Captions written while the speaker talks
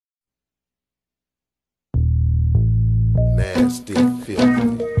nasty,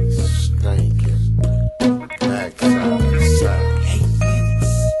 filthy, stinking, backside, side.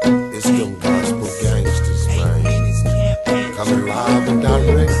 It's them gospel gangsters, man. Coming live and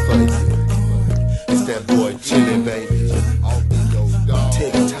direct for you. It's that boy Chili, baby.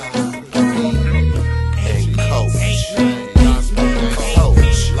 TikTok and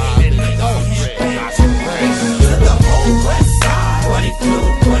Coach. What it do,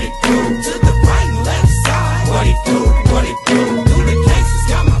 what it do, to the right and left side. What it do, what it do, through the gangsters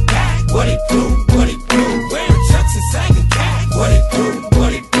got my back. What it do, wearing chucks and sagging cat. What it do,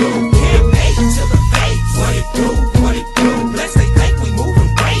 campaign to the face. What it do, bless they think we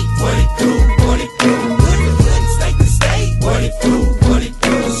moving great. What it do, good to good and state to state. What it do,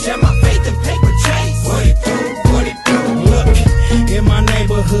 share my faith and paper chase. What it do, look, in my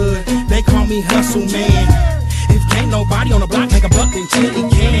neighborhood, they call me Hustle Man. If can't nobody on the block make a buck, then Chili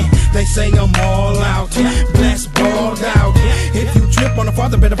can. They say I'm all out, blessed, balled out. If you trip on the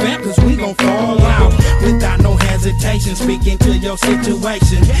father, better back, cause we gon' fall out. Without no hesitation, speaking to your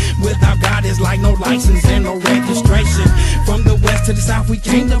situation. Without God, it's like no license and no registration. From the west to the south, we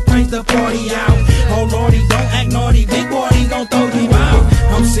came to praise the party out. Oh lordy, don't act naughty, big boy, he gon' throw you out.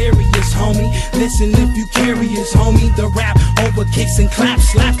 I'm serious, homie, listen if you curious, homie. The rap over kicks and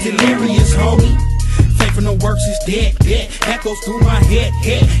claps, slaps delirious, homie. Faith for no works is dead, echoes through my head.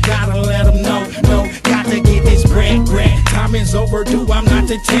 Gotta let them know, got to get this bread. Time is overdue, I'm not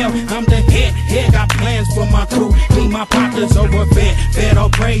to tell, I'm the head. Got plans for my crew, me, my partners overfed. Fed all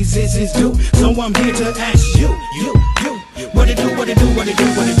praises is due, so I'm here to ask you, what it do, what it do, what it do,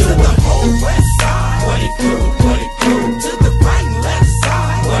 what it do. to the whole west side. What it do, to the right and left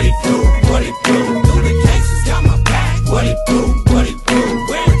side. What it do, through the gangsters got my back. What it do,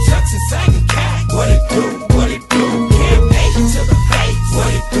 wearing chucks and sagging cat. What it do, campaign to the face.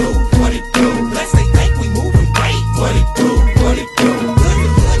 What it do, bless they think we moving great. What it do, good to good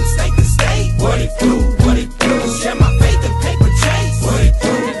and state to state. What it do, share my faith and paper chase. What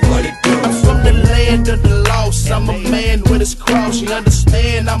it do, I'm from the land of the lost. I'm a man with his cross. You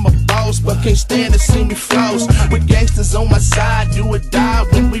understand I'm a boss, but can't stand to see me floss. With gangsters on my side, do or die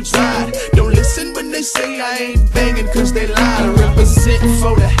when we ride. Don't listen when they say I ain't banging, cause they lie. I represent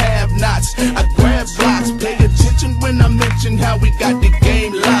for the have-nots. I grab blocks, pay attention when I mention how we got the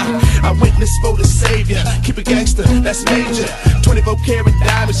game locked. I witness for the savior, keep it gangster, that's major. 24 karat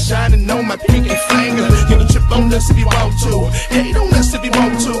diamonds shining on my pinky finger. You can trip on us if you want to, hate on us if you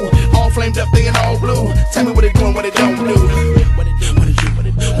want to. All flamed up, they in all blue. Tell me what they doing, what they don't do. What it do, what it do, what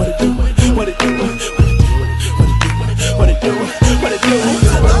it do, what it do, what it do, what it do, what it do.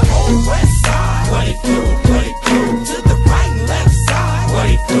 to the whole west side. What it do, to the right and left side. What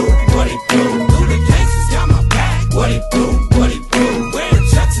it do, through the gangsters got my back. What it do, wearing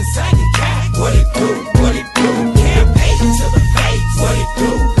chucks and sagging cat. What it do, campaign to the face. What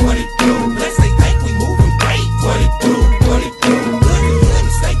it do, bless they think we moving great. What it do, good to good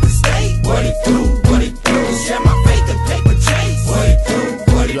and state to state. What it do, share my faith and paper chase. What it do,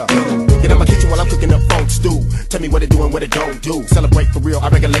 Get in my kitchen while I'm cooking up funk stew. Tell me what it do and what it don't do. Celebrate for real, I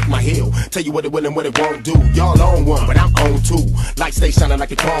regulate my hill. Tell you what it will and what it won't do. Y'all on one, but I'm on two. Lights stay shining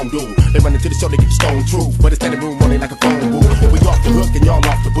like a chrome do. They run into the show, they get the stone truth. But it's standing room running like a phone booth. We off the hook and y'all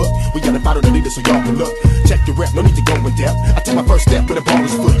off the book. We gotta follow the leader so y'all can look. Check the rep, no need to go in depth. I take my first step with a ball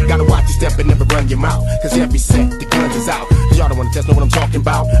is foot. Gotta watch your step and never run your mouth. Cause every set, the guns is out. Y'all don't wanna test, know what I'm talking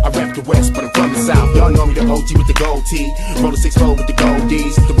about. I rap the west, but I'm from the south. Y'all know me, the OG with the gold tee. Roll a 6-4 with the gold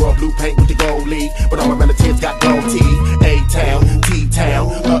D's. The royal blue paint with the gold lead. But all my relatives got gold teeth. A-Town, T-Town,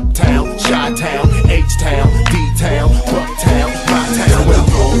 Uptown, Chi-Town, H-Town, D-Town, Bucktown, my town. What it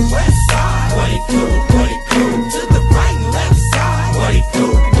do? west side. What it do, to the right and left side. What it do,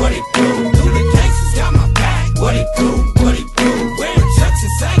 through the gangsters got my back. What it do, wearing chucks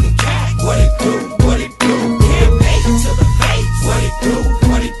and sagging cat. What it do, campaign to the face. What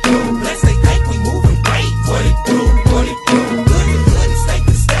it do, bless they think we moving great. What it do, good to good and state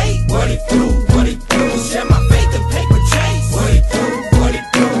to state. What it do, share my faith and paper chase. What it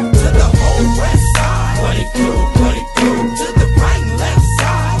do, to the whole west side. What it do, to the right and left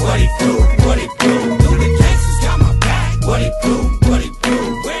side. What it do, through the gangsters got my back. What it do,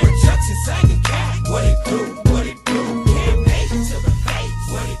 wearing chucks and sagging cat. What it do, campaign to the face.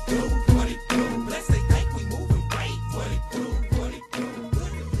 What it do, bless they think we moving great. What it do, good to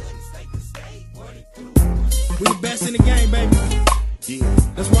good and state to state. What it do. We the best in the game, baby.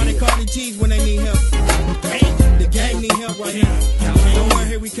 That's why they call the G's when they need help. The gang need help right here. Don't worry,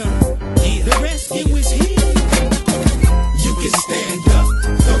 here we come. The rescue is here. You can stand up,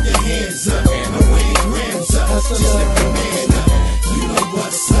 throw your hands up, and away your hands up. Just lift your man up. You know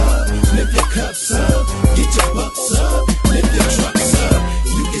what's up. Lift your cups up, get your bucks up, lift your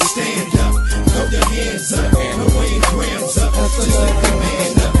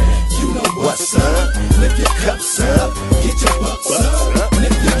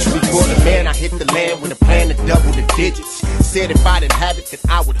digits. Said if I didn't have it, then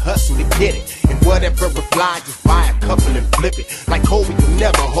I would hustle to get it. And whatever reply, just buy a couple and flip it. Like Kobe could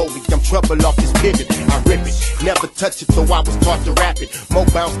never hold me, I'm trouble off this pivot. I rip it, never touch it, so I was taught to rap it. More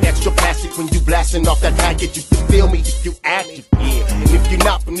bounce, extra plastic when you blasting off that package. You can feel me if you active, yeah. And if you're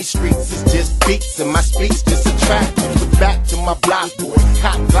not from these streets, it's just beats and my speech just a track. But back to my block boys,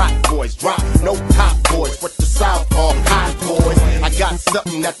 hot block boys, drop no top boys. What the South call high boys. I got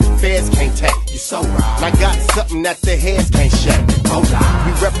something that the feds can't take. You so right. I got something that the heads can't shake.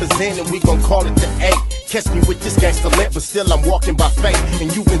 We represent and we gon' call it the A. Catch me with this gangster limp, but still I'm walking by faith.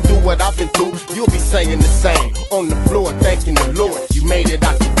 And you've been through what I've been through, you'll be saying the same. On the floor, thanking the Lord, you made it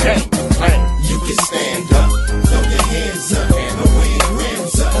out the game. You can stand up, throw your hands up, and away your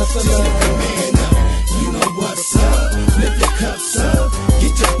rims up. Just lift your man up, you know what's up. Lift your cups up,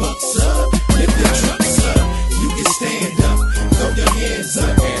 get your bucks up, lift your trucks up. You can stand up, throw your hands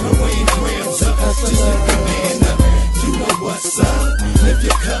up, and away your rims up. Just lift your man up, you know what's up. Lift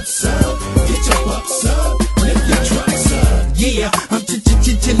your cups up, get your bucks up, lift your trucks up. Yeah, I'm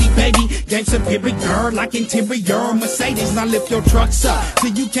chilly baby, gangsta pivot girl like interior Mercedes. Now lift your trucks up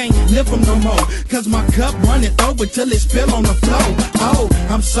till you can't lift them no more. Cause my cup running over till it spill on the floor. Oh,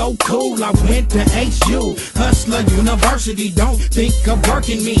 I'm so cool, I went to HU, Hustler University, don't think of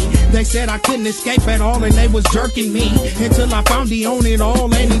working me. They said I couldn't escape at all and they was jerking me. Until I found he owned it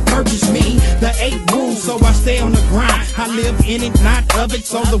all and he purchased me. The 8 rules, so I stay on the grind. I live in it, not of it,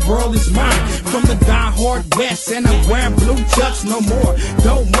 so the world is mine. From the die-hard west and I wear blue chucks no more.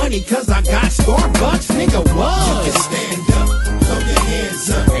 No money cause I got Starbucks, nigga, what? You can stand up, throw your hands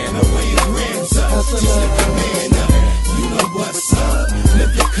up, and away your rims up. Just lift your man up, you know what's up.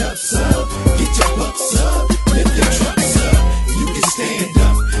 Lift your cups up, get your bucks up, lift your trucks up. You can stand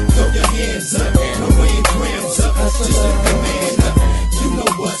up, throw your hands up, and away your rims up. Just lift your man up, you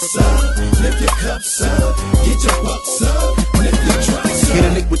know what's up. Lift your cups up, get your bucks up, lift your trucks up. Get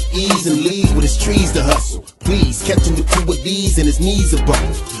a lick with ease and lead with his trees to hustle. Please, catching the 2 of these and his knees are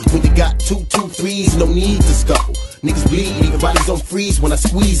buckled. When you got 2 3s, no need to scuffle. Niggas bleed, even bodies on freeze when I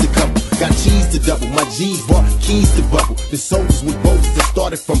squeeze a couple. Got cheese to double, my G's brought keys to bubble. The soldiers with boats that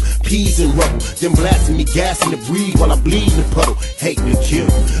started from peas and rubble. Them blasting me gas in the breed while I bleed in the puddle. Hate me to kill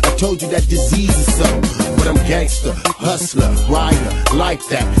you, I told you that disease is subtle. But I'm gangster, hustler, rider, like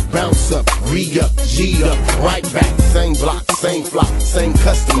that. Bounce up, re-up, G'd up, right back. Same block, same flock, same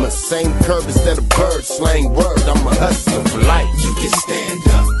customers, same curve instead of bird, slang word. I'm a hustler for life. You can stand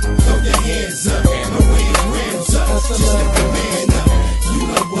up, throw your hands up, and away your rims up. Just lift your man up, you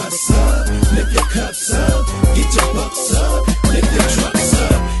know what's up. Lift your cups up, get your bucks up, lift your trucks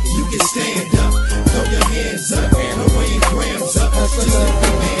up. You can stand up, throw your hands up, and away your rims up. Just lift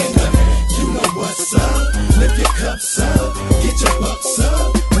your man up, you know what's up. Lift your cups up, get your bucks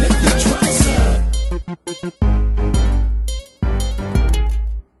up, lift your trucks up.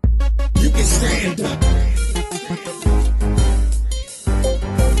 You can stand up.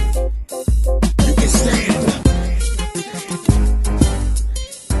 You can stand up.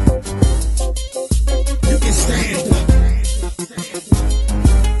 You can stand up.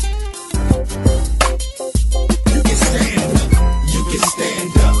 You can stand up. You can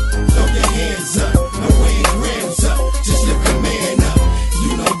stand up. Throw your hands up. No way your rims up. Just lift your man up.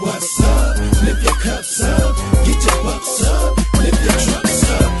 You know what's up. Lift your cups up. Get your bucks up. Lift your trucks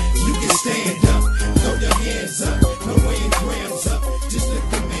up. You can stand up. Throw your hands up. No way your rims up. Just lift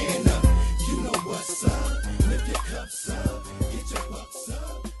your man up. You know what's up. Lift your cups up. Get your bucks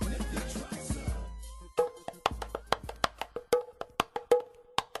up. Lift your trucks up.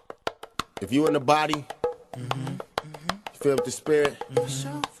 If you in the body, you feel with the spirit,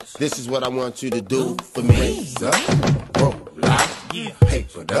 this is what I want you to do for me. Roll out,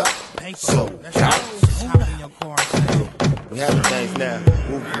 paper up, sold out. We having things now.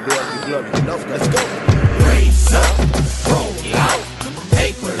 Move from glory to glory. You know, let's go. Raise up, roll out,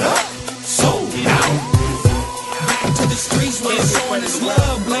 paper up, sold out. Back to the streets where it's showing its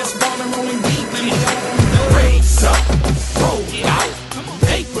love. Blessed, ballin', rolling deep, and we all on the Raise up, roll out,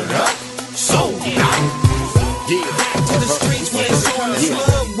 paper up, sold out. Yeah. Back to the streets where it's showing its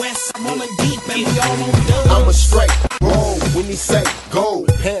love. West, rolling deep, and we all on the I'm a straight roll when he say go.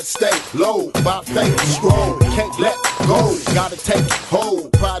 Pants stay low, by faith strong. Can't let go, gotta take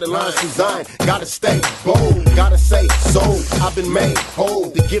hold. Pride of lines designed, gotta stay bold. Gotta say so, I've been made whole.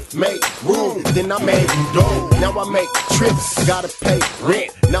 The gift made room, then I made dough. Now I make trips, gotta pay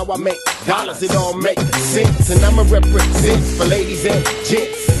rent. Now I make dollars, it all makes sense. And I'ma represent for ladies and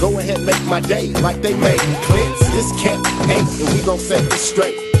gents. Go ahead, make my day like they made Clint's. This camp ain't, and we gon' set it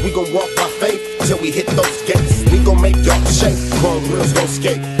straight. We gon' walk by faith till we hit those gates. we gon' make y'all shake. Chrome wheels gon'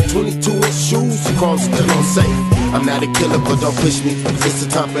 skate. 22-inch shoes, chrome still on safe. I'm not a killer, but don't push me. It's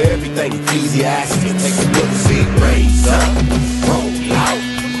the time for everything. Ecclesiastes, take a look, see. Raise up, roll out,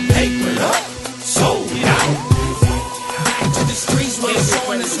 paper up, sold out. Back to the streets where it's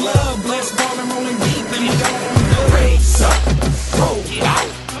showing its love. Blessed, ballin', rolling deep, and we gon' raise up, roll out,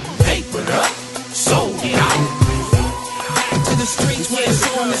 paper up, sold out. Back to the streets where it's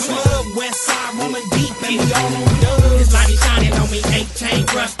showing its love. West side rolling deep, and we all on dubs. This light is shining on me, 8-chain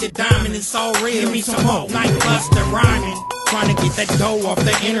rusted diamond. It's all real. Give me some hope, like Buster rhyming. Trying to get that dough off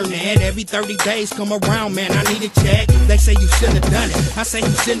the internet. Every 30 days come around, man, I need a check. They say you shouldn't have done it. I say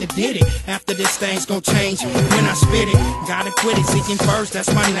you shouldn't have did it. After this thing's gonna change when I spit it. Gotta quit it, seeking first,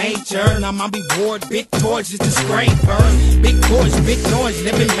 that's my nature. Now my reward, big toys, just a scraper. Big boys, big noise,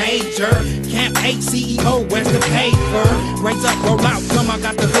 living major. Camp 8 CEO, where's the paper? Raise up, roll out, come, I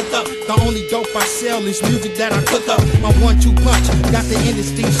got the hook up. The only dope I sell is music that I cook up. My 1-2 punch, got the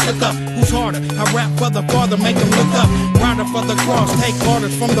industry shook up. Who's harder? I rap for the father, make them look up. Rider for the cross, take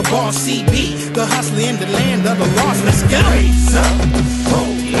orders from the boss. CB, the hustler in the land of the lost. Let's go. Raise up,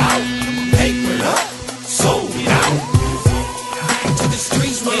 roll out, paper up, sold out. Back to the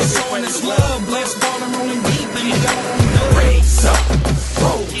streets where it's showing its love. Blessed, ballin', rolling deep, and we gon' raise up,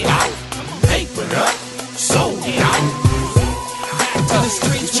 roll out, paper up, sold out. Back to the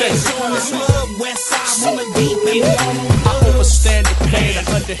streets where it's showing its love. West side rolling deep, and we gon' I understand the pain, I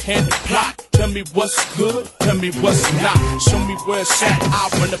underhanded plot. Tell me what's good, tell me what's not. Show me where it's at, I'll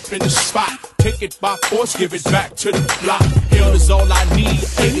run up in the spot. Take it by force, give it back to the block. Hell is all I need,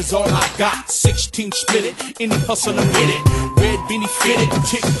 8 is all I got. 16 split it, any hustle I'm with it. Red beanie fitted,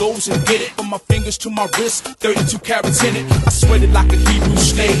 tick goes and get it. From my fingers to my wrist, 32 carats in it. I sweat it like a Hebrew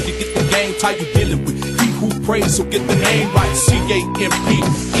slave to get the game type you dealing with. He who prays, so get the name right.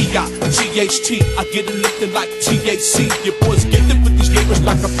 C-A-M-P-E-I-G-H-T. I get it lifted like THC. Your boys gifted with these gamers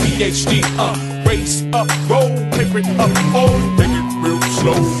like a PhD. Raise up, roll, paper it up, oh, take it real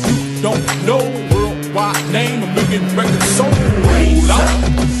slow. You don't know, worldwide name, 1 million records sold. raise up,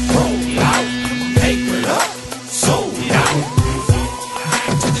 roll out, paper up, sold out.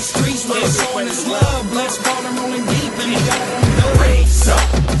 Back to the streets where it's showing its love. Blessed, ballin', rolling deep, and we gon' raise up,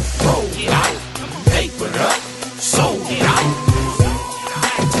 roll out, paper up, sold out.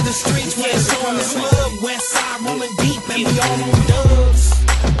 Back to the streets where it's showing its love. West side rolling deep, and we all on dubs.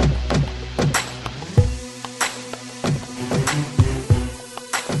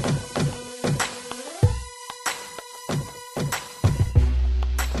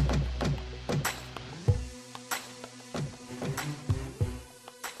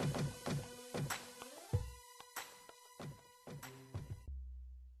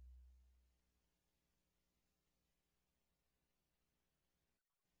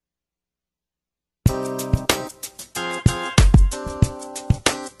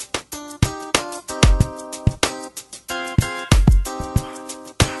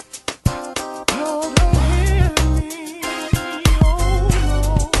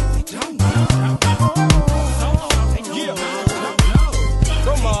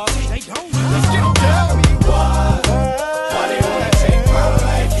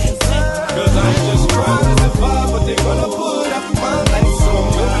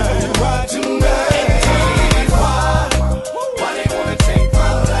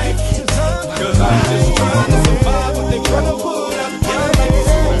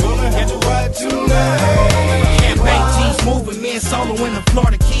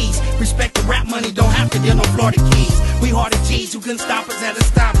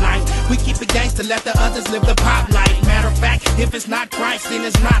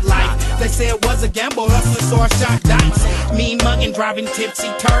 Driving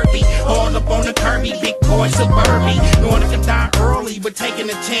tipsy-turvy, all up on the curvy, big boy suburban. Knowing I could die early, but taking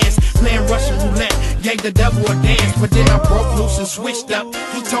a chance. Playing Russian roulette, gave the devil a dance. But then I broke loose and switched up.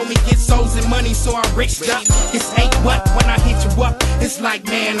 He told me get souls and money, so I riched up. It's 8 what when I hit you up. It's like,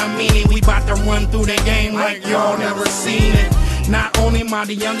 man, I mean it. We bout to run through the game like y'all never seen it. Not only am I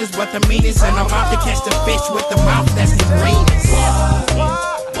the youngest, but the meanest. And I'm out to catch the fish with the mouth that's the greenest.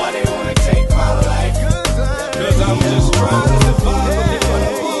 Why they wanna take my life? Cause I'm just trying to survive, but they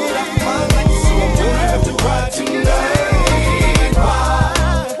wanna put up my life, so I'm gonna have to ride tonight.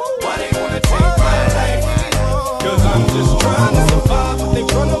 Why they wanna take my life? Cause I'm just trying to survive, but they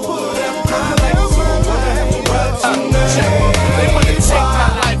wanna put up my life, so I'm gonna have to ride tonight. They wanna take my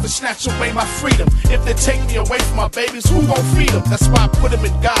life and snatch away my freedom. If they take me away from my babies, who gon' feed them? That's why I put them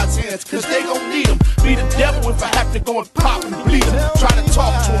in God's hands, cause they gon' need them. Be the devil if I have to go and pop and bleed them. Try to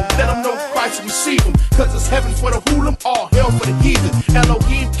talk to them, let them know Christ receive them. Cause it's heaven for the hoodlum, all hell for the heathen.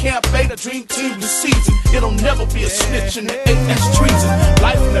 Elohim can't fade a dream team this season. It'll never be a snitch in the 8, that's treason.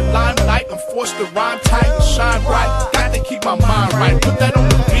 Life in the limelight, I'm forced to rhyme tight and shine bright. Got to keep my mind right. Put that on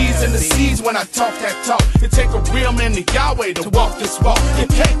the B's and the C's when I talk that talk. It take a real man to Yahweh to walk this walk. You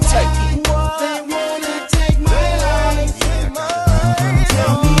can't take it. They wanna take my life.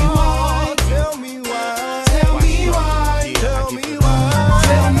 Tell me why. Tell me why. Tell me why. Tell me why.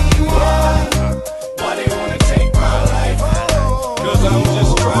 Tell me why. Why they wanna take my life? Cause I'm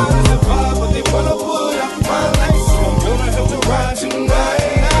just trying to survive, but they wanna put up my life. So I'm gonna have to ride tonight.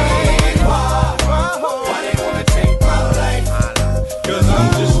 Why they wanna take my life? Cause I'm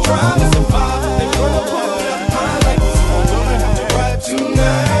just trying to survive, but they wanna put up my life. So I'm gonna have to ride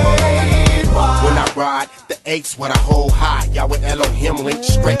tonight. When I ride, the 8's what I hold high. Yahweh Elohim linked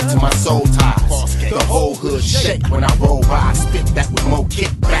straight to my soul ties. The whole hood shake when I roll by. Spit that with more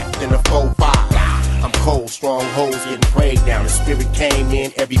kickback than a 4-5. I'm cold, strongholds getting prayed down. The spirit came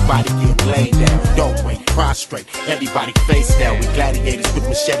in, everybody getting laid down. Don't wait, prostrate, everybody face down. We gladiators with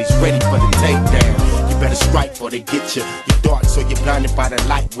machetes ready for the takedown. You better strike before they get you. You're dark, so you're blinded by the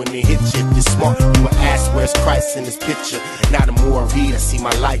light when they hit you. If you're smart, you will ask where's Christ in this picture. Now the more I read, I see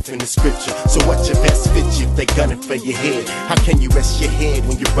my life in the scripture. So what's your best fit you if they gunning for your head? How can you rest your head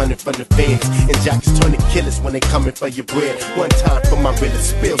when you're running from the feds? And jackets turn to killers when they coming for your bread. One time for my realest,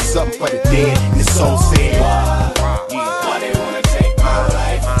 spill something for the dead. And the soul said, why they wanna take my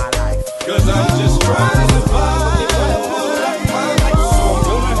life? Cause I'm just trying to survive, but they wanna put up my life. So I'm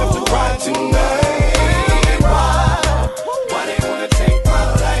gonna have to ride tonight. Why they wanna take my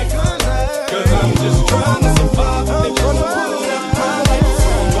life? Cause I'm just trying to survive, but they wanna put up my life. So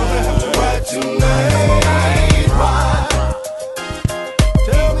I'm gonna have to ride tonight. Why?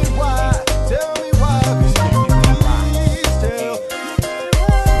 Tell me why, tell me why, please tell.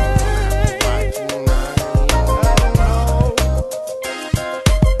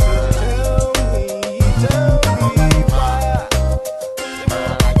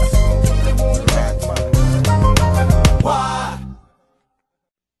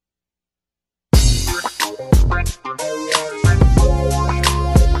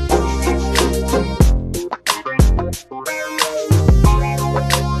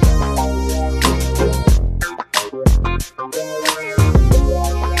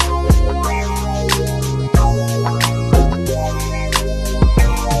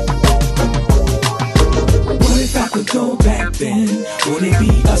 Go back then, would it be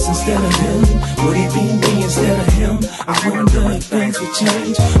us instead of him? Would it be me instead of him? I wonder if things would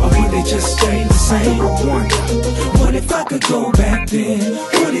change, or would they just stay the same? I wonder, what if I could go back then?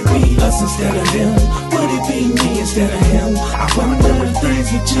 Would it be us instead of him? Would it be me instead of him? I wonder if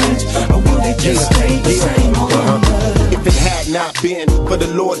things would change, or would they just stay the same? I wonder. If it had not been for the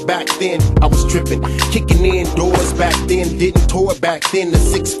Lord back then, I was tripping, kicking in doors back then, didn't tour back then, the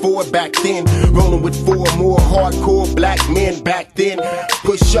 6'4" back then, rolling with 4 more hardcore black men back then.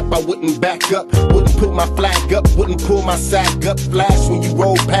 Push up, I wouldn't back up, wouldn't put my flag up, wouldn't pull my sack up. Flash when you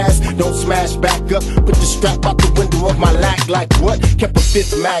roll past, don't smash back up. Put the strap out the window of my lack like what? Kept a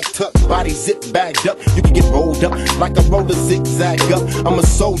 5th mag tucked, body zip bagged up. You can get rolled up like a roller zigzag up. I'm a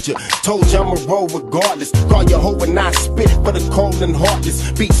soldier, told you I'ma roll regardless. Call your hoe and I spit for the cold and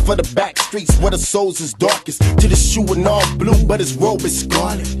heartless. Beats for the back streets where the souls is darkest. To the shoe and all blue, but his robe is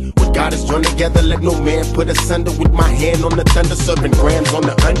scarlet. What God has joined together, let no man put asunder. With my hand on the thunder, serving grams on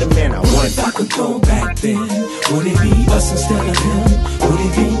the underman. I wonder if I could go back then, would it be us instead of him? Would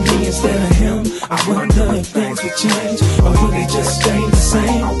it be me instead of him? I wonder if things would change, or would they just stay the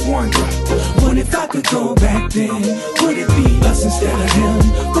same? I wonder, what if I could go back then? Would it be us instead of him?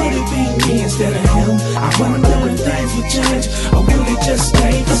 Would it be me instead of him? I wonder if things would change, or will they just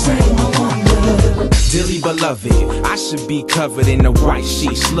stay the same? I wonder. Dearly beloved, I should be covered in the white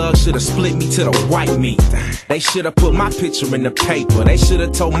sheet. Slugs should have split me to the white meat. They should have put my picture in the paper. They should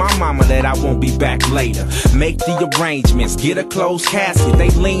have told my mama that I won't be back later. Make the arrangements, get a closed casket. They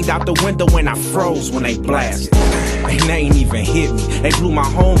leaned out the window and I froze when they blasted. And they ain't even hit me. They blew my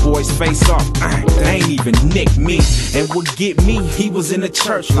homeboy's face off. They ain't even nicked me. And what get me, he was in the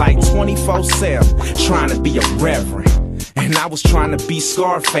church like 24/7, trying to be a reverend. And I was trying to be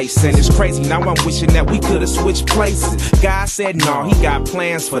Scarface, and it's crazy, now I'm wishing that we could've switched places. God said no, he got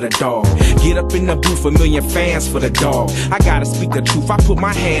plans for the dog. Get up in the booth, 1,000,000 fans for the dog. I gotta speak the truth, I put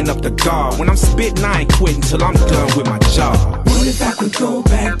my hand up to God. When I'm spitting, I ain't quitting till I'm done with my job. What if I could go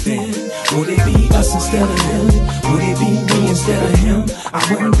back then? Would it be us instead of him? Would it be me instead of him? I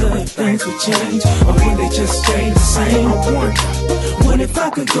wonder if things would change, or would they just stay the same? I wonder, What if I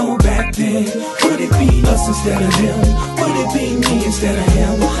could go back then? Would it be us instead of him? Would it be me instead of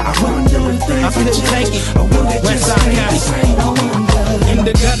him? I wonder if things would change, or will it just stay the same? I wonder. In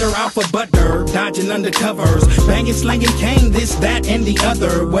the gutter, out for butter, dodging undercovers, banging, slanging cane, this, that, and the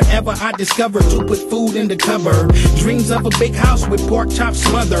other. Whatever I discovered to put food in the cupboard. Dreams of a big house with pork chops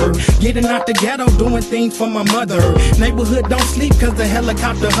smothered. Getting out the ghetto, doing things for my mother. Neighborhood don't sleep cause the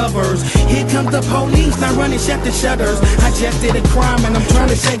helicopter hovers. Here comes the police, now running, shut the shutters. I just did a crime and I'm trying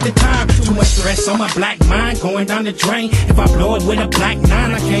to save the time. Too much stress on my black mind, going down the drain. If I blow it with a black 9,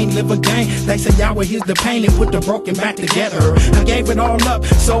 I can't live again. They say Yahweh here's the pain and put the broken back together. I gave it all up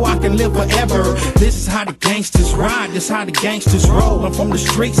so I can live forever. This is how the gangsters ride, this is how the gangsters roll. I'm from the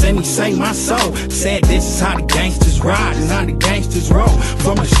streets and he saved my soul. Said this is how the gangsters ride, this is how the gangsters roll.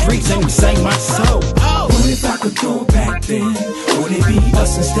 From the streets and he saved my soul. What if I could go back then? Would it be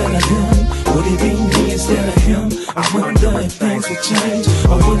us instead of him? Would it be me instead of him? I wonder if things would change,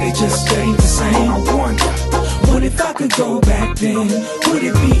 or would they just stay the same? I wonder. What if I could go back then? Would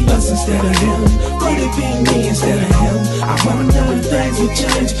it be us instead of him? Would it be me instead of him? I wonder if things would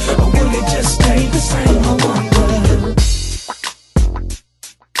change, or will it just stay the same? I wonder.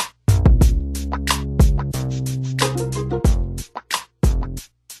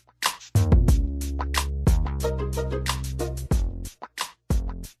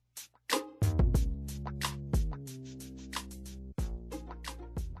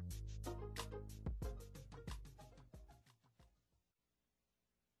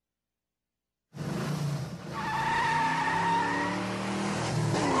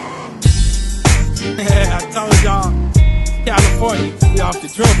 I told y'all, California, we off the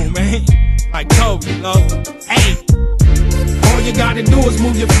dribble, man. Like Kobe, you know. Hey, all you gotta do is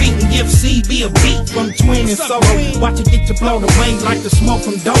move your feet and give C be a beat from Twin and Solo. Watch it get you blown away like the smoke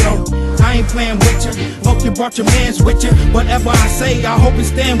from Dodo. I ain't playing with you, hope you brought your mans with you. Whatever I say, I hope it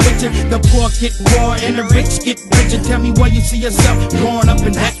stand with you. The poor get poor and the rich get richer. Tell me where you see yourself growing up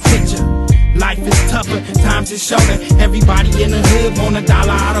in that picture. Life is tougher, times is shorter. Everybody in the hood want $1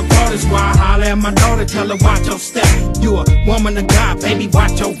 out of quarters. Why I holler at my daughter, tell her watch your step. You a woman of God, baby,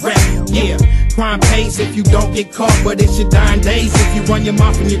 watch your rep. Yeah, crime pays if you don't get caught, but it's your dying days if you run your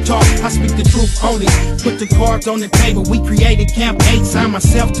mouth and you talk. I speak the truth only, put the cards on the table. We created Camp 8, sign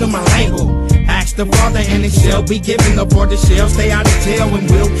myself to my label. Ask the Father and it shall be given. The border shall stay out of jail and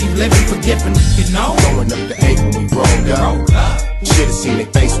we'll keep living forgiven. You know, Going up the 8 when we rolled up. Should've seen their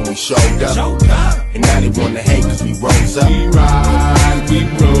face when we showed up. And now they wanna hate cause we rose up. We ride, we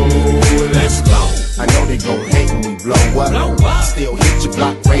roll, let's go. I know they gon' hate when we blow up. Still hit your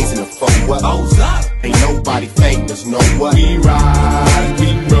block, raising a foe up. Ain't nobody famous, know what? We ride,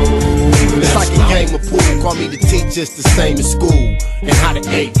 we roll, It's like a game of pool, call me the teacher, it's the same as school. And how the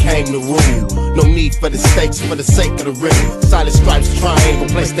 8 came to rule. No need for the stakes, for the sake of the riddle. Silent stripes, triangle,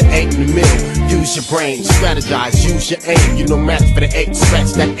 place the 8 in the middle. Use your brain, strategize, use your aim. You no match for the 8,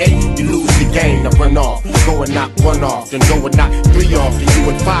 scratch that 8, you lose the game. Now run off, go and knock 1 off, then go and knock 3 off, then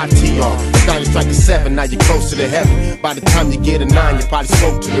you and 5 tee off. Now you strike a 7, now you're closer to heaven. By the time you get a 9, you probably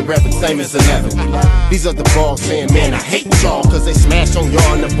spoke to the reverend, same as 11. These are the balls saying, man, I hate y'all, cause they smash on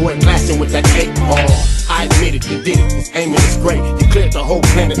y'all and the boy clashing with that 8 ball. I admit it, you did it, his aiming is great. You cleared the whole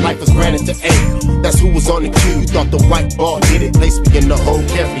planet, life was granted to 8. That's who was on the cue, you thought the white ball did it. Place me in the hole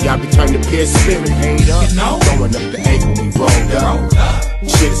carefully, I returned to pure spirit. Hate up, you know? Going up the 8 when we rolled up.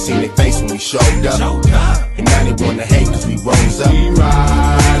 Should've seen their face when we showed up. And now they wanna hate cause we rose up. we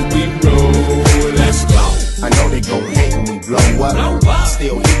ride, we roll, let's go. I know they gon' hate when we blow up.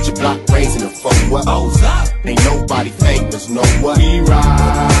 Still hit your block, raising a foe up. Ain't nobody famous, know what? We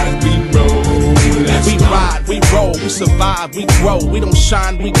ride, we roll, let's We go. ride, we roll, we survive, we grow. We don't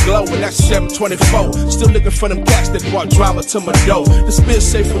shine, we glow, and that's 724. Still looking for them cats that brought drama to my dough. The spirit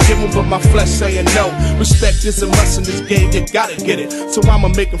say forgive them, but my flesh saying no. Respect is a must in this game, you gotta get it. So I'ma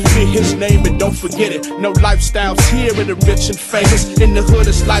make him fear his name and don't forget it. No lifestyles here in the rich and famous. In the hood,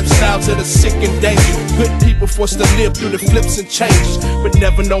 it's lifestyles that are sick and dangerous. Good people forced to live through the flips and changes, but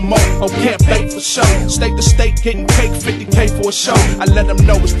never no more. Oh, can't bait for show. State to state, getting cake, 50K for a show. I let them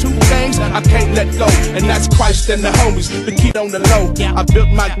know it's 2 things I can't let go, and that's Christ and the homies. The key on the low. I built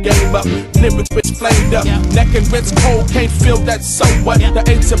my game up, lyric bits flamed up. Neck and ribs cold, can't feel that, so what? The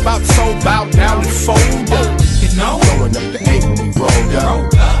 8's about soul, bow down and fold up. you know? Going up the 8 when we rolled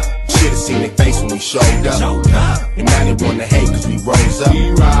up. Should've seen their face when we showed up. And now they wanna hate cause we rose up.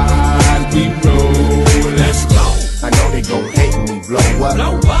 We ride, we roll, let's go. I know they gon' hate when we blow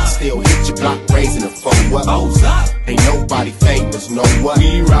up. Still hit your block, raising a foe up. Ain't nobody famous, know what?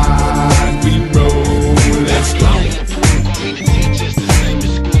 We ride, we roll, let's go. Call me the teacher, it's the same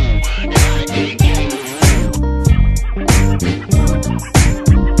as school. And I ain't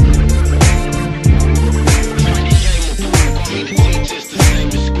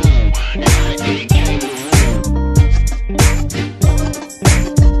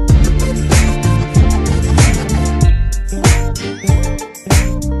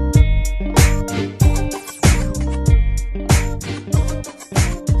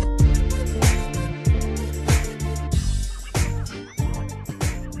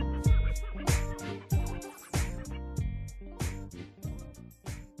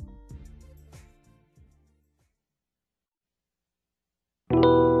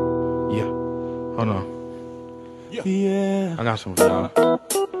Oh no. Yeah. I got some for y'all.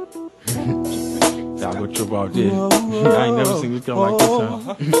 Y'all go trip out there. I ain't never seen this come like this,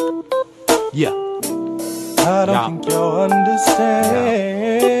 huh? Yeah. I don't think y'all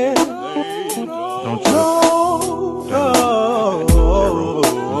understand. Don't trip.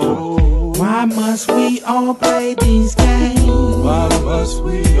 Why must we all play these games? Why must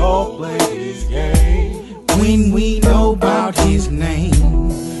we all play these games? When we know about his name.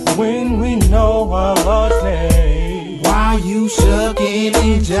 When we know our Lord's name. Why you shucking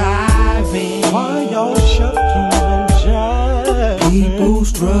and jiving? Why y'all shucking and jiving? People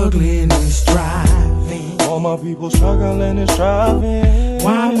struggling and striving. All my people struggling and striving.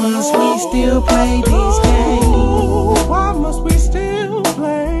 Why must we still play these games? Why must we still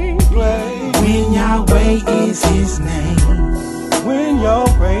play? When Yahweh is his name. When y'all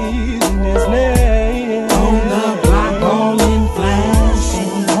praising his name. On the block, ballin',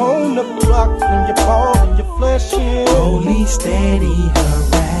 flashing. On the block, when you're ballin', you're flashing. Police steady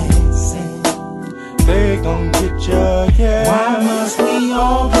harassing. They gon' get ya, yeah. Why must we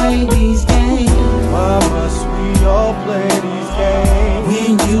all play these games? Why must we all play these games?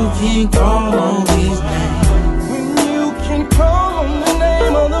 When you can call on his name. When you can call on the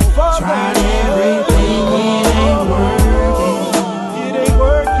name of the Father. Tried everything, it ain't working. It ain't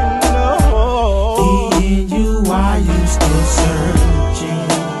working, no. In you, why you still searching?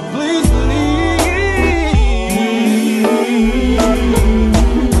 Please believe.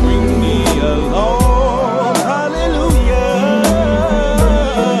 Bring me along, hallelujah.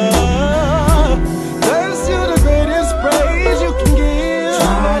 That's still the greatest praise you can give.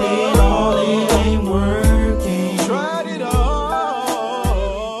 Tried it all, it ain't working. Tried it all.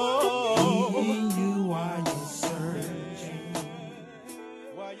 In you, why you searching?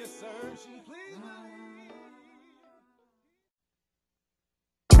 While you're searching, please believe.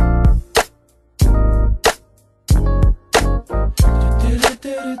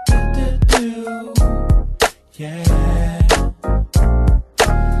 Yeah.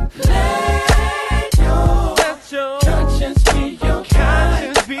 Let your conscience be your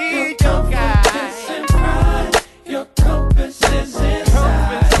guide. Your confidence and pride. Your compass is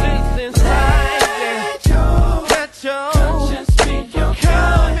inside. Let your conscience be your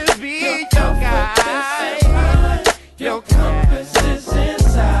guide. Your confidence and pride. Your compass is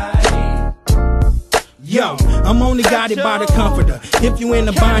inside. Yo, I'm only guided by the comforter. If you in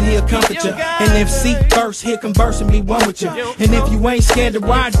the bind, he'll comfort you. And if seek first, he'll converse and be one with you. And if you ain't scared to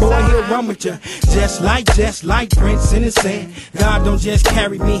ride, boy, he'll run with you. Just like Prince Innocent. God don't just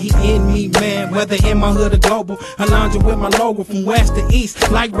carry me, he in me, man. Whether in my hood or global, I lounging with my logo from west to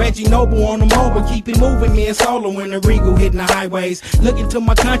east. Like Reggie Noble on the mobile, keep it moving, me and Solo in the Regal hitting the highways. Looking to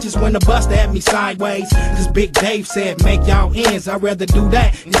my conscience when the bus at me sideways. Cause Big Dave said, make y'all ends. I'd rather do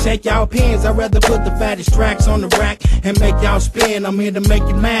that than shake y'all pins. I'd rather put the fattest tracks on the rack and make y'all spin. I'm here to make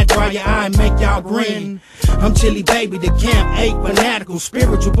you mad, dry your eye and make y'all grin. I'm Chili Baby, the Camp 8 fanatical,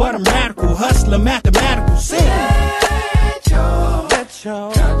 spiritual but I'm radical, hustler, mathematical, sing. Let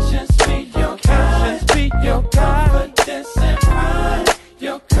your conscience be your guide. Your confidence and pride.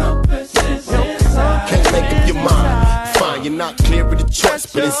 Your compass is inside. Can't make up your mind. Fine, you're not clear of the choice,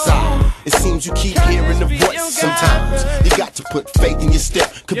 but inside it seems you keep hearing the voice. Sometimes you got to put faith in your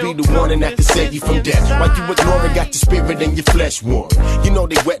step. Could be the one that can save you from death. While you ignoring, got your spirit and your flesh warring. You know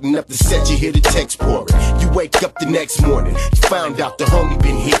they wetting up the set, you hear the text pouring. You wake up the next morning, you found out the homie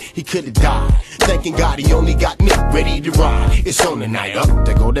been hit, he could've died. Thanking God he only got me ready to ride. It's on the night up,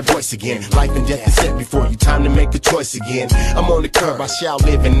 there go that voice again. Life and death is set before you, time to make a choice again. I'm on the curb, I shall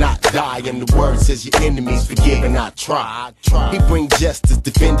live and not die. And the word says your enemies forgive and I try. He bring justice,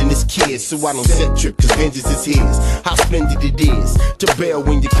 defending his kids, so I don't set trip, cause vengeance is his. How splendid it is to bail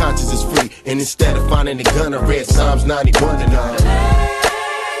when your conscience is free. And instead of finding a gun, I read Psalms 91 and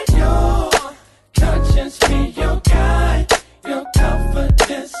Let your conscience be your guide. Your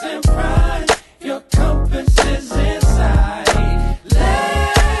confidence and pride. Your compass is inside.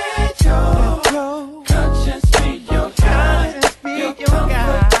 Let your conscience be your guide. Your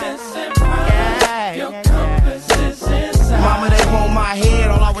confidence and pride. Your compass is inside. Mama, they want my head.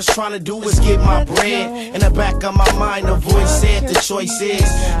 All I was trying to do was get my bread. In the back of my mind, a voice said the choice is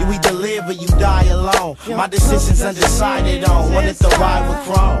you either live or you die alone. My decision's undecided on wanted to ride with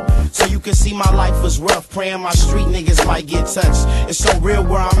Chrome. So you can see my life was rough, praying my street niggas might get touched. It's so real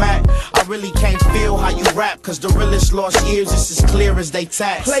where I'm at, I really can't feel how you rap. Cause the realest lost years, it's as clear as they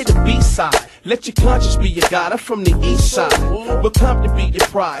tax. Play the B-side, let your conscience be your guide. I'm from the east side, we're pumped to beat your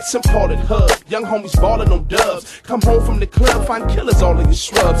pride. Some call it hub, young homies ballin' on dubs. Come home from the club, find killers all in your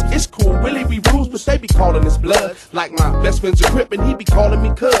scrub. dubs. It's cool, Willie be rules, but they be calling us blood. Like my best friend's a Crip and he be calling me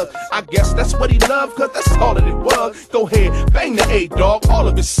cuz. I guess that's what he loved, cause that's all that it was. Go ahead, bang the A dog, all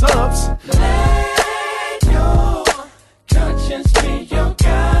of his subs. Let your conscience be your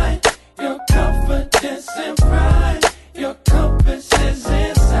guide, your confidence and pride, your compass is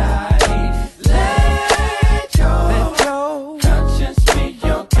inside. Let your conscience be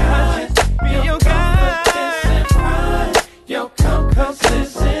your guide, your confidence and pride, your compass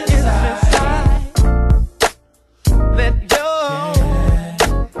is inside. Let your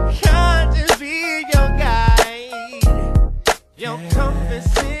conscience be your guide, your compass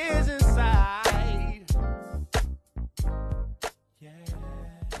is inside.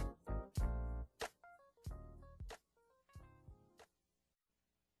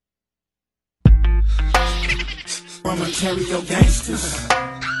 From Ontario gangsters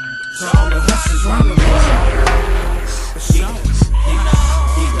to all the hustlers round the world.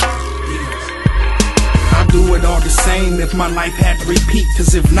 I'd do it all the same if my life had to repeat,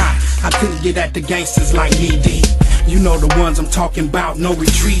 cause if not, I couldn't get at the gangsters like knee-deep. You know the ones I'm talking about, no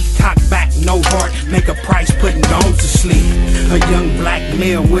retreat, cock back, no heart, make a price putting dogs to sleep. A young black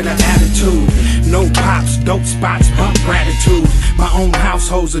male with an attitude, no pops, dope spots, bump gratitude. My own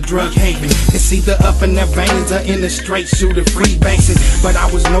household's a drug haven, it's either up in their veins or in the straight shooter freebasing. But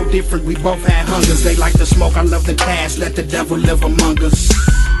I was no different, we both had hungers. They like to smoke, I love the cash, let the devil live among us.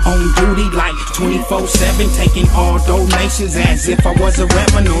 On duty like 24/7, taking all donations as if I was a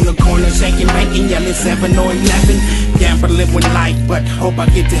reverend. On the corner shaking, making, yelling 7 or 11. Gambling with life, but hope I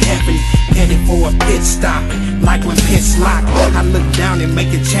get to heaven. Headed for a pit stop, like when pits lock. I look down and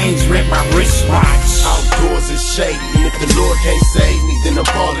make a change, rip my wristwatch. Outdoors is shady, and if the Lord can't save me, then I'm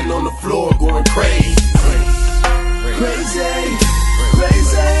falling on the floor going crazy. Crazy,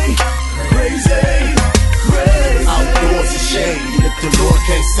 crazy, crazy. Outdoors is shady, and if the Lord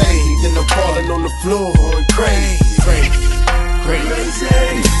can't save me, then I'm falling on the floor going crazy. Crazy, crazy,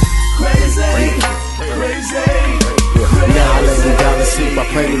 crazy. Now I lay me down to sleep, I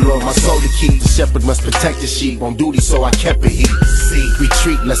pray the Lord my soul to keep. The shepherd must protect the sheep, on duty so I kept it heat. See,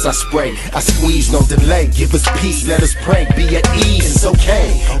 retreat lest I spray, I squeeze, no delay. Give us peace, let us pray, be at ease, it's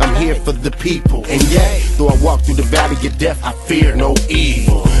okay. I'm here for the people, and yea, though I walk through the valley of death, I fear no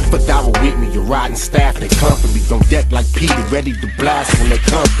evil. But thou were with me, your riding staff, they comfort me. On deck like Peter, ready to blast when they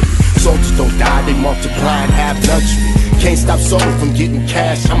comfort me. Soldiers don't die, they multiply and have luxury. Can't stop soul from getting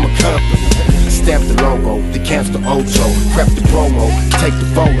cash, I'm a company. Stamp the logo, the camp's the Ocho. Prep the promo, take the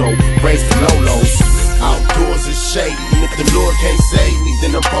photo, raise the lolos. Outdoors is shady, and if the Lord can't save me,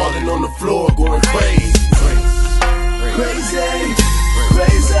 then I'm falling on the floor going crazy. Crazy, crazy,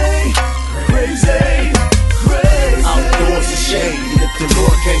 crazy, crazy. Outdoors is shady, and if the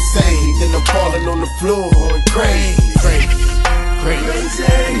Lord can't save me, then I'm falling on the floor going crazy. Crazy,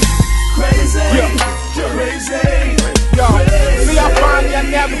 crazy, crazy. Yo, see how finally I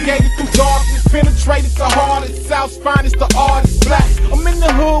navigated through darkness, penetrated the hardest, South's finest, the artist black. I'm in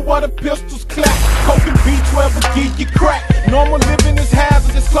the hood where the pistols clap, coking beats wherever geek you crack. Normal living is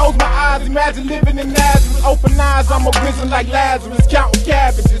hazardous, close my eyes, imagine living in Nazareth. Open eyes, I'm arisen like Lazarus, counting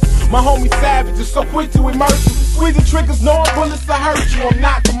cabbages. My homie savages, so quick to immerse you. Squeezing triggers, knowing bullets will hurt you, I'm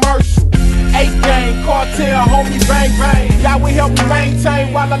not commercial. 8-gang, cartel, homie, bang, bang. Y'all will help me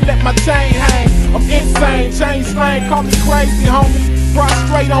maintain while I let my chain hang. I'm insane, chain slang, call me crazy, homie.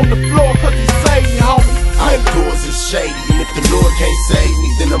 Prostrate on the floor, cause he saved me, homie. Outdoors is shady, and if the Lord can't save me,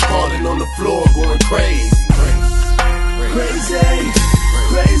 then I'm falling on the floor going crazy. Crazy,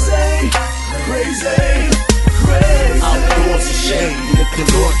 crazy, crazy, crazy. Outdoors is shady, and if the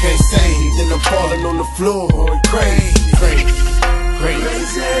Lord can't save me, then I'm falling on the floor going crazy. Crazy,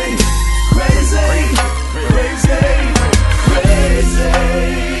 crazy. Crazy, crazy, crazy.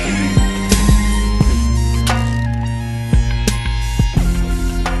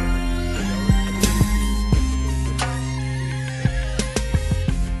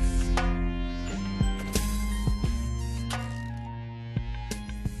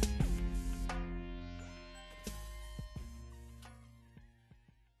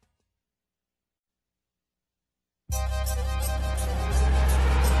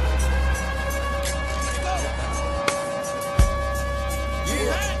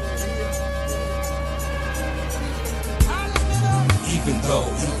 Even though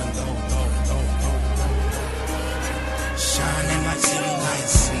shining like city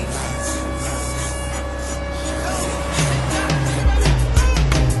lights.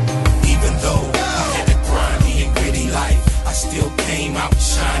 Even though I had a grimy and gritty life, I still came out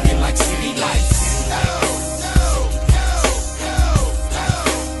shining like city lights.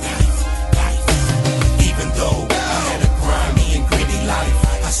 Even though I had a grimy and gritty life,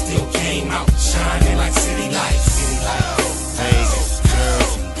 I still came out shining like city lights. Vegas,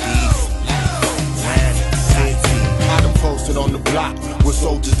 Jersey, I done posted on the block where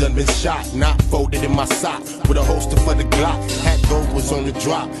soldiers done been shot, not folded in my sock with a holster for the Glock. Hat gold was on the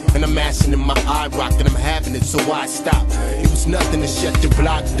drop, and I'm mashing in my eye rock, and I'm having it, so why stop? It was nothing to shut the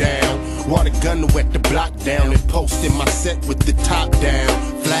block down. Water gun to wet the block down, and posted my set with the top down.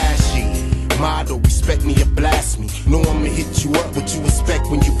 Flashy motto, respect me or blast me. Know I'ma hit you up, what you expect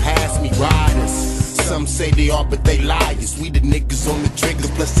when you pass me? Riders, some say they are, but they liars. We the niggas on the trigger,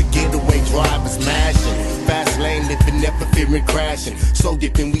 plus the getaway drivers mashing. Fast lane living, never fearing crashing. So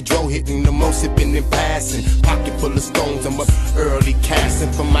dipping, we drove hitting, the most sipping and passing. Pocket full of stones, I'm up early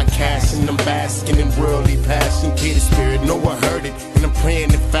casting for my cash, and I'm basking in worldly passion. Kid of spirit, know I heard it, and I'm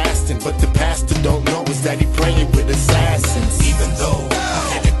praying and fasting. But the pastor don't know is that he praying with assassins. Even though I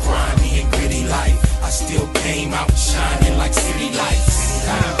had a grimy and gritty life, I still came out shining like city lights.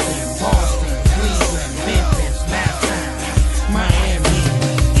 Boston, Cleveland, Memphis, Manhattan, Miami.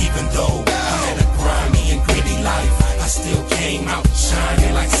 Even though I had a grimy and gritty life, I still came out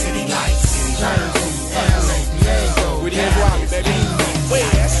shining like city lights. Jersey, LA, Diego,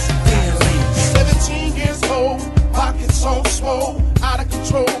 West, 17 years old, pockets on swole, out of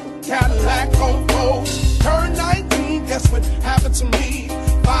control, Cadillac on fold. Turned 19, guess what happened to me?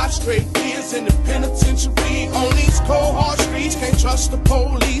 5 straight years in the penitentiary. On these cold hard streets, can't trust the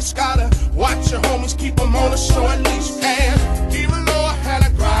police. Gotta watch your homies, keep them on a short leash. And even though I had a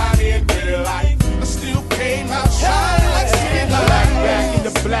grind in real life, I still came out shining like city lights. Black back in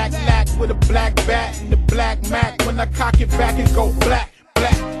the black lack with a black bat and the black Mac. When I cock it back and go black,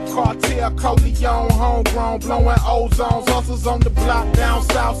 black. Cartel, Coleon, homegrown, blowing ozones. Hustles on the block, down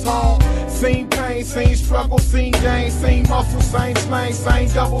south home. Seen pain, seen struggle, seen gain, seen muscle, same slang, same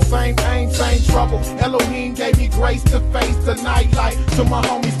double, same aim, same trouble. Elohim gave me grace to face the nightlight. So my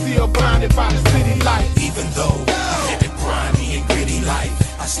homies still blinded by the city lights. Even though I had a grimy and gritty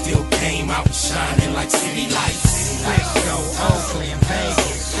life, I still came out shining like city lights. Frisco, Oakland,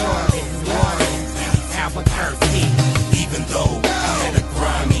 Vegas, Charlotte, New Orleans, Albuquerque. Even though I had a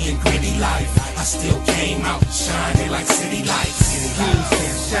grimy and gritty life, I still came out shining like city lights.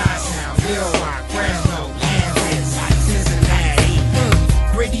 Houston, Chi-Town, Little Rock, Fresno, Kansas, Cincinnati.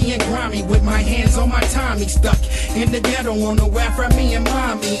 Gritty and grimy with my hands on my Tommy. Stuck in the ghetto on the way from me and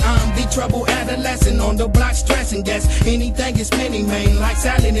mommy. I'm the trouble adolescent on the block stressing. Guess anything is mini man like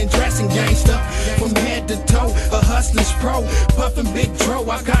salad and dressing. Gangster from head to toe, a hustler's pro. Puffin' big dro,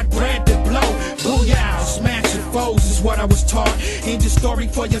 I got bread to blow. Booyah, smash your foes is what I was taught. Ain't the story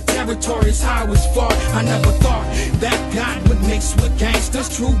for your territory is how I was fought. I never thought that God would mix with gangsters.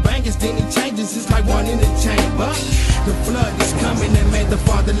 True bangers, then he changes, it's like one in a chamber. The flood is coming and may the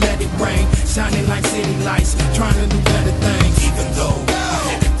Father let it rain. Shining like city lights, trying to do better things. Even though I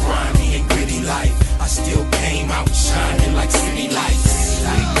had a grimy and gritty life, I still came out shining like city lights.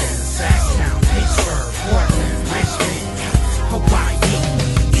 Sacktown, Pittsburgh, Portland, Richmond,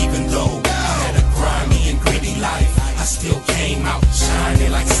 Hawaii. Even though I had a grimy and gritty life, I still came out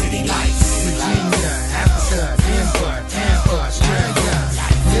shining like city lights. Virginia, Africa, Denver, Tampa, Australia,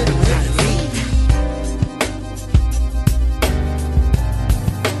 Little Italy.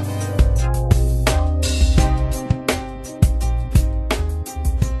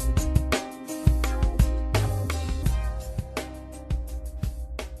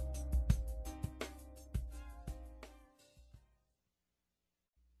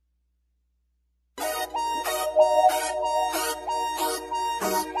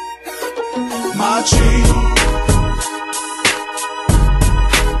 My G,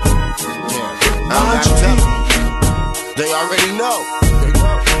 I gotta tell them. They already know.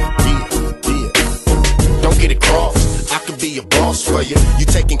 Yeah. Don't get it crossed. I could be a boss for you. You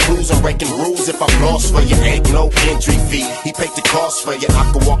taking clues, I'm breaking rules. If I'm lost for you, ain't no entry fee. He paid the cost for you.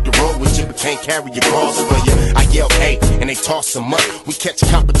 I could walk the road with you, but can't carry your cross for you. I yell, hey, and they toss them up. We catch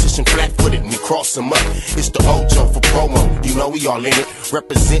competition flat-footed and we cross them up. It's the Ocho for promo. You know we all in it.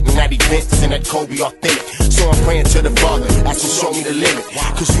 Representing that events and that Kobe authentic. So I'm praying to the Father, ask him show me the limit.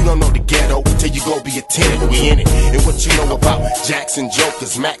 Cause you don't know the ghetto till you go be a tenant. We in it. And what you know about Jackson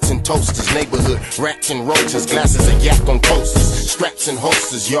Jokers, Max and Toasters, neighborhood rats and roaches, glasses of yak on coasters, straps and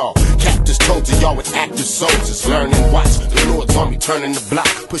holsters, y'all. Captors told to y'all with active soldiers. Learn and watch the Lord's army turning the block,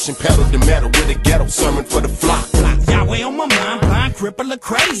 pushing pedal to metal with a ghetto sermon for the flock. Y'all highway on my mind, blind, cripple, or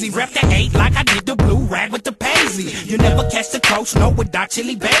crazy. Rep the 8 like I did the blue rag with the paisley. You never catch the coach, no, with Doc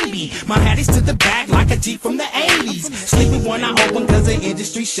Chili Baby. My hat is to the back like a G from the 80s. Sleeping when I open cause the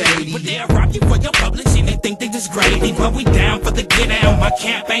industry shady. But they'll rob you for your publishing, they think they just gravy. But we down for the get down, my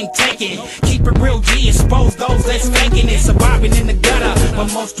camp ain't taking. Keep it real G, expose those that's faking it. Surviving in the gutter,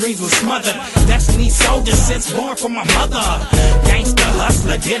 but most dreams were smothered. Destiny soldier since born from my mother. Gangster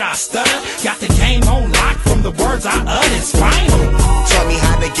hustler, did I stutter? Got the game on lock from the words I uttered. It's final. Tell me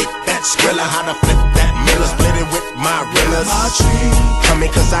how to get that Skrilla, how to flip that Miller, split it with my realers.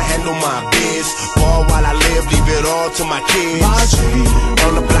 Coming cause I handle my biz. Ball while I live, leave it all to my kids.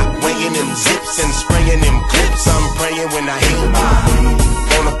 On the block, weighing them zips and spraying them clips. I'm praying when I hit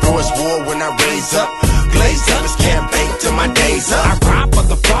on the floor is war when I raise up. Glazed up, it's campaign till my days up. I ride for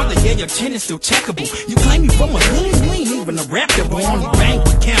the father, yeah, your chin is still checkable. You claim you from a hood, you ain't even a reputable. Only bang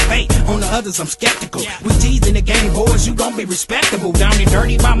with campaign, on the others I'm skeptical. We G's in the game, boys, you gon' be respectable. Down and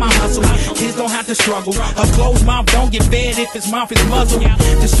dirty by my hustle, kids don't have to struggle. A closed mouth don't get fed if his mouth is muzzled.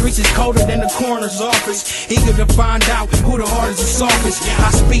 The streets is colder than the coroner's office. Eager to find out who the hardest is softest. I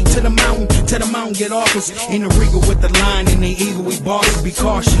speak to the mountain get office. In the regal with the line and the eagle, we bosses, be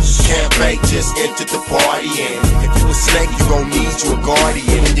cautious. Campaign just entered the party, and if you a snake, you gon' need you a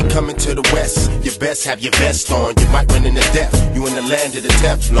guardian. And you're coming to the west, you best have your vest on. You might run into death, you in the land of the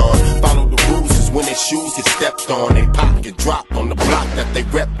Teflon. Follow the rules, is when their shoes get stepped on. They pop, get dropped on the block that they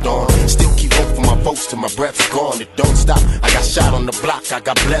repped on. Still keep hope for my folks till my breath's gone. It don't stop, I got shot on the block, I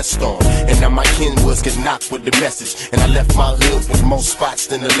got blessed on. And now my Kenwoods get knocked with the message. And I left my hood with more spots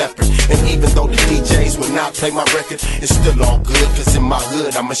than the leopard. And even though the DJs would not play my record, it's still all good, cause in my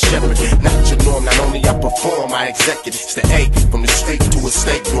hood I'm a shepherd. Not your norm, not only I perform, I execute. It's the A, from the street to a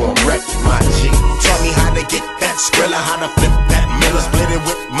state dorm record, my G. Tell me how to get that Skrilla, how to flip that Miller, split it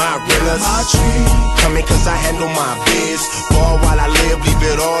with my realers. Coming cause I handle my biz. Ball while I live, leave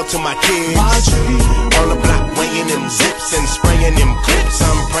it all to my kids. On the block, weighing them zips and spraying them clips.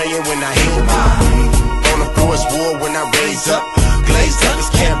 I'm praying when I hit on the floor is war when I raise up. Glazed up, it's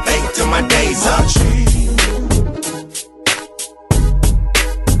campaign till my days up.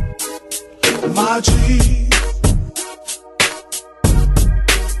 My G,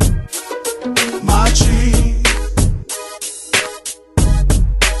 my G,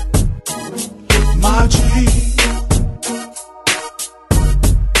 my G.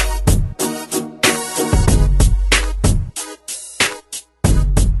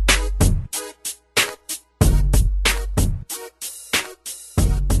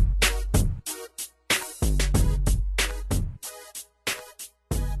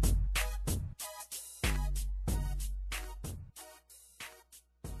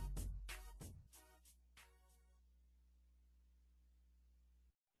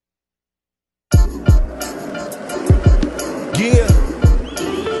 Yeah,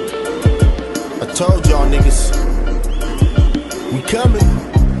 I told y'all niggas, we coming.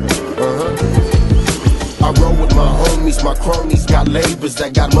 I roll with my homies, my cronies, got labors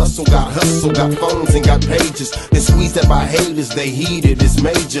that got muscle, got hustle, got phones and got pages. They squeezed at by haters, they heeded, it's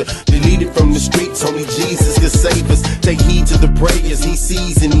major. Deleted from the streets, only Jesus can save us. Take heed to the prayers, he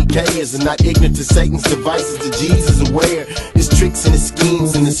sees and he cares. And not ignorant to Satan's devices, to Jesus aware. His tricks and his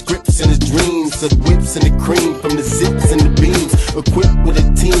schemes and his scripts and his dreams. The whips and the cream from the zips and the beams. Equipped with a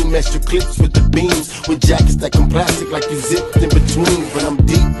team, extra clips with the beams. With jackets that come plastic like you zipped in between. But I'm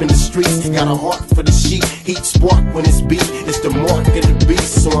deep in the streets, got a heart for the sheep. Heat spark when it's beat, it's the mark of the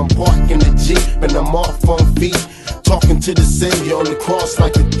beast. So I'm parking the Jeep and I'm off on feet. Talking to the Savior on the cross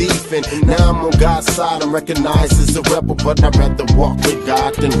like a thief. And now I'm on God's side, I'm recognized as a rebel. But I'd rather walk with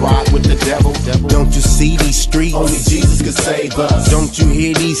God than ride with the devil. Don't you see these streets? Only Jesus can save us. Don't you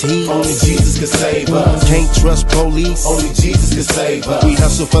hear these heat? Only Jesus can save us. Can't trust police? Only Jesus can save us. We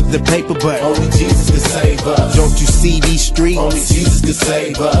hustle for the paper, but only Jesus can save us. Don't you see these streets? Only Jesus can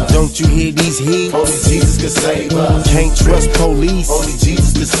save us. Don't you hear these heat? Only Jesus can save us. Can't trust police? Only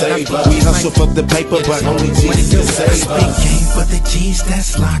Jesus can save us. We hustle for the paper, but only Jesus can save us. Big game for the G's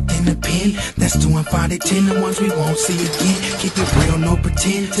that's locked in the pen. That's 2 and 5 to 10, the ones we won't see again. Keep it real, no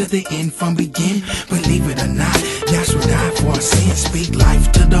pretend, to the end from begin. Believe it or not, Yahshua died for our sins. Speak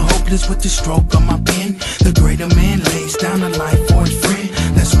life to the hopeless with the stroke of my pen. The greater man lays down a life for his friend.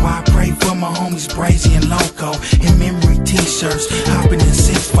 That's why I pray for my homies Brazy and Loco. In memory t-shirts, hopping in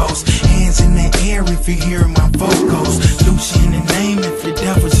 6-4s. Hands in the air if you hearing my vocals. Lucy in the name if the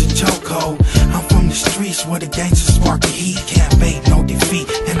devil's a chokehold. I'm from the streets where the gangsters spark the heat. Can't bait, no defeat.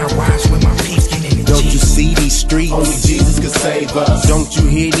 And I rise with my peace, getting in the Don't you see these streets? Only Jesus can save us. Don't you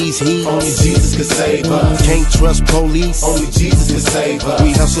hear these heat, only Jesus can save us. Can't trust police, only Jesus can save us.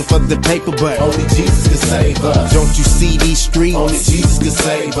 We hustle for the paper, but only Jesus can save us. Don't you see these streets? Only Jesus can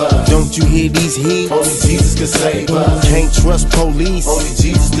save us. Don't you hear these heat? Only Jesus can save us. Can't trust police, only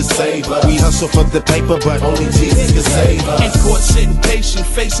Jesus can save us. We hustle for the paper, but only Jesus can save us. In court sitting patient,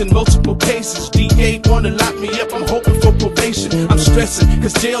 facing multiple cases. DA wanna lock me up, I'm hoping for probation. I'm stressing,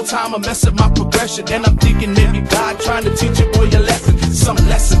 cause jail time will mess up my progression. And I'm thinking maybe God trying to teach a boy a lesson, some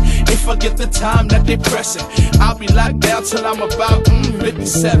lesson. If I get the time that they pressing, I'll be locked down till I'm about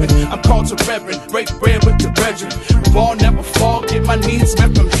 57. I'm called to reverend, break bread with the brethren. Ball never fall, get my needs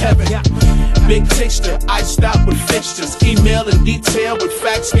met from heaven. Big taster, iced out with fixtures. Email in detail with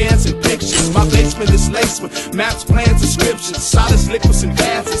fact scans and pictures. My basement is laced with maps, plans, descriptions. Solids, liquids, and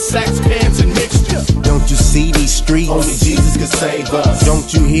glasses, sacks, pans, and mixtures. Don't you see these streets? Only Jesus can save us.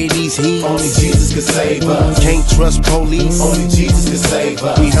 Don't you hear these heat? Only Jesus can save us. Can't trust police, Only Jesus can save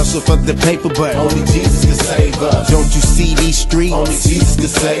us. we hustle for the paper, but Only Jesus can save us. don't you see these streets? Only Jesus can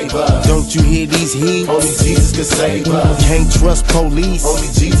save us. Don't you hear these heat? Only Jesus can save us. Can't trust police, Only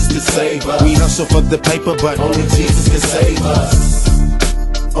Jesus can save us. we hustle for the paper, but Only Jesus can save us.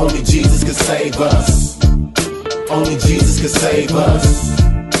 Only Jesus can save us. Only Jesus can save us.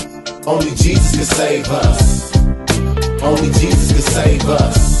 Only Jesus can save us. Only Jesus can save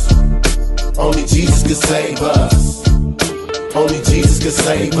us. Only Jesus can save us. Only Jesus can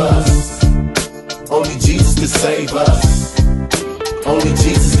save us. Only Jesus can save us. Only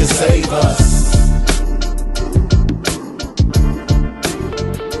Jesus can save us.